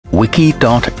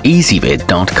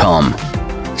wiki.ezvid.com.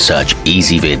 Search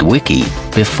Ezvid Wiki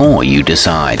before you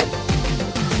decide.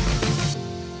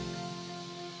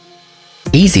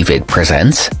 Ezvid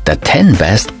presents the 10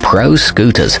 best pro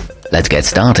scooters. Let's get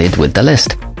started with the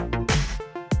list.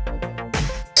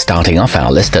 Starting off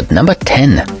our list at number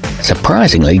 10.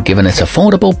 Surprisingly, given its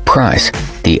affordable price,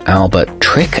 the Albott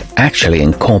Trick actually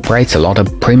incorporates a lot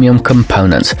of premium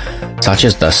components, such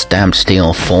as the stamped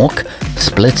steel fork,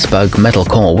 split-spoke metal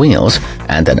core wheels,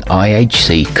 and an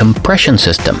IHC compression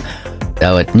system.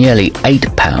 Though at nearly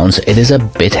 £8, it is a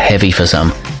bit heavy for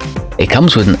some. It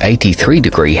comes with an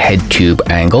 83-degree head tube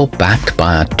angle backed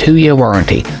by a 2-year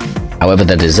warranty. However,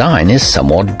 the design is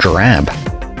somewhat drab.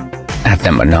 At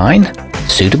number 9,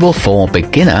 suitable for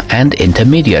beginner and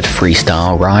intermediate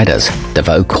freestyle riders, the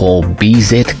vokul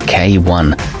bzit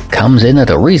K1 comes in at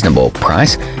a reasonable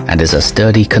price and is a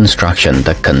sturdy construction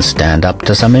that can stand up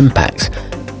to some impacts.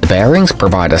 The bearings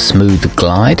provide a smooth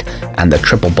glide, and the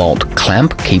triple bolt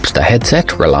clamp keeps the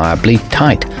headset reliably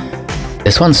tight.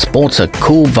 This one sports a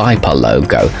cool Viper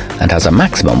logo and has a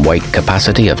maximum weight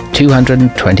capacity of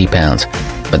 220 pounds,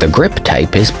 but the grip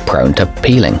tape is prone to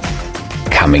peeling.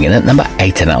 Coming in at number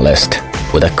 8 in our list,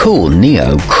 with a cool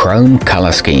neo chrome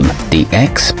color scheme, the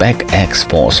xspec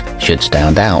xforce should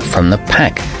stand out from the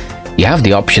pack. You have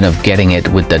the option of getting it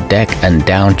with the deck and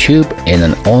down tube in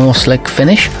an oil slick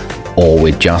finish, or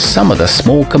with just some of the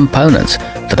small components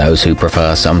for those who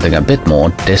prefer something a bit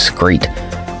more discreet.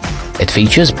 It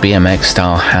features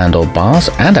BMX-style handlebars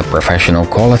and a professional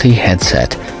quality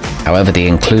headset. However, the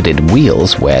included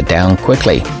wheels wear down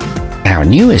quickly. Our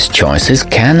newest choices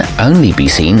can only be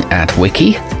seen at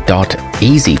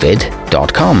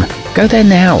wiki.ezvid.com. Go there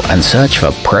now and search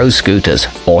for pro scooters,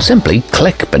 or simply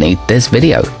click beneath this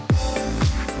video.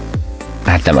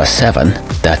 At number 7,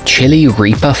 the Chilli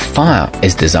Reaper Fire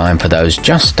is designed for those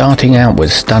just starting out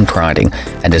with stunt riding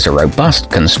and is a robust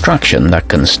construction that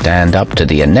can stand up to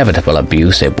the inevitable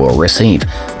abuse it will receive.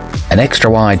 An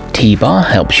extra-wide T-bar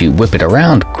helps you whip it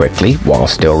around quickly while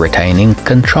still retaining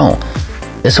control.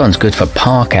 This one's good for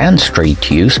park and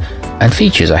street use and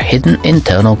features a hidden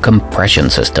internal compression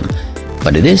system,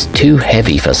 but it is too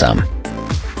heavy for some.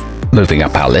 Moving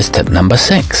up our list at number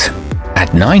 6.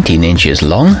 At 19 inches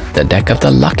long, the deck of the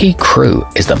Lucky Crew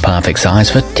is the perfect size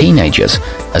for teenagers,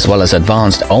 as well as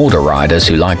advanced older riders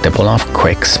who like to pull off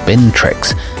quick spin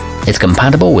tricks. It's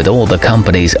compatible with all the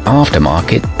company's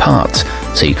aftermarket parts,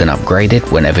 so you can upgrade it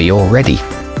whenever you're ready.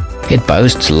 It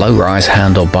boasts low-rise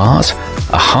handlebars,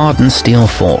 a hardened steel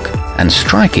fork, and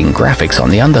striking graphics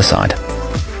on the underside.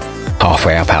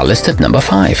 Halfway up our list at number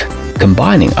 5.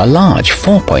 Combining a large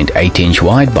 4.8-inch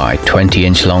wide by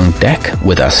 20-inch long deck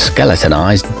with a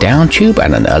skeletonized down tube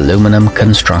and an aluminum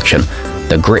construction,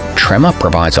 the Grit Tremor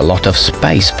provides a lot of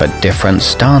space for different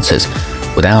stances,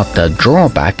 without the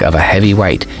drawback of a heavy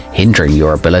weight hindering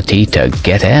your ability to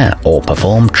get air or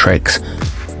perform tricks.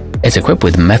 It's equipped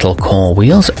with metal core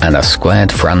wheels and a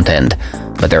squared front end,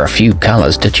 but there are a few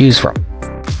colors to choose from.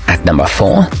 At number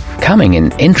 4, coming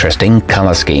in interesting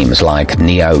color schemes like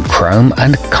Neo Chrome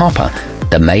and Copper,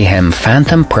 the Mayhem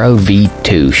Phantom Pro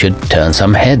V2 should turn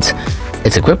some heads.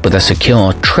 It's equipped with a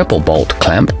secure triple bolt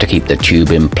clamp to keep the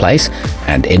tube in place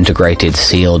and integrated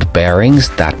sealed bearings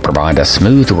that provide a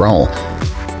smooth roll.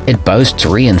 It boasts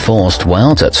reinforced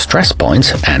welds at stress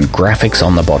points and graphics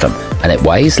on the bottom, and it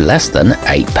weighs less than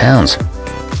 8 pounds.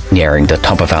 Nearing the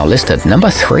top of our list at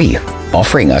number 3,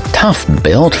 offering a tough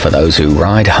build for those who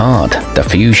ride hard, the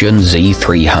Fuzion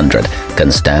Z300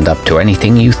 can stand up to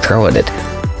anything you throw at it.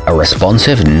 A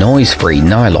responsive, noise-free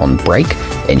nylon brake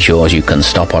ensures you can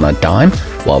stop on a dime,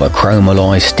 while the chrome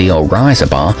alloy steel riser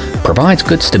bar provides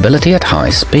good stability at high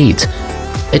speeds.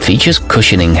 It features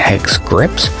cushioning hex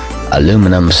grips,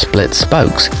 aluminum split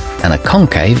spokes, and a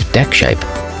concave deck shape.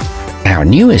 Our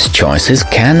newest choices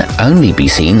can only be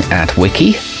seen at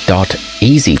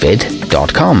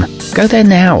wiki.ezvid.com. Go there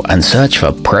now and search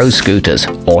for pro scooters,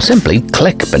 or simply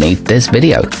click beneath this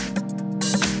video.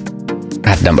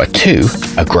 At number 2,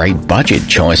 a great budget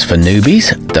choice for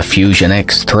newbies, the Fuzion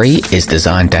X3 is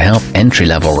designed to help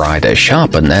entry-level riders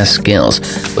sharpen their skills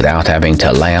without having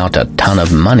to lay out a ton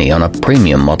of money on a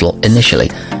premium model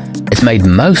initially. It's made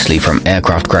mostly from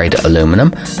aircraft-grade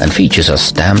aluminum and features a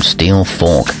stamped steel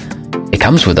fork. It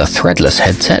comes with a threadless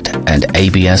headset and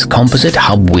ABS composite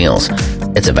hub wheels.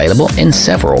 It's available in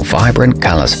several vibrant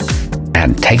colors.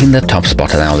 And taking the top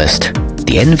spot on our list,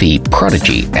 the NV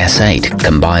Prodigy S8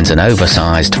 combines an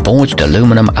oversized forged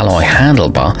aluminum alloy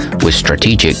handlebar with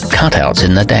strategic cutouts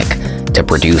in the deck to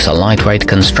produce a lightweight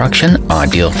construction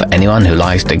ideal for anyone who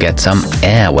likes to get some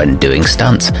air when doing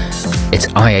stunts. Its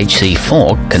IHC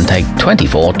fork can take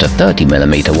 24 to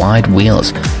 30mm wide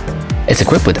wheels. It's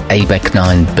equipped with ABEC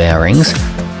 9 bearings,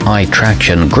 high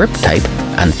traction grip tape,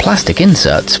 and plastic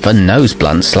inserts for nose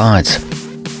blunt slides.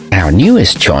 Our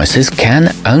newest choices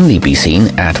can only be seen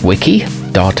at wiki.ezvid.com.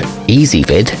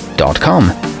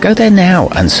 Go there now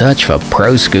and search for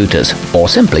Pro Scooters, or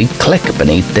simply click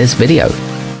beneath this video.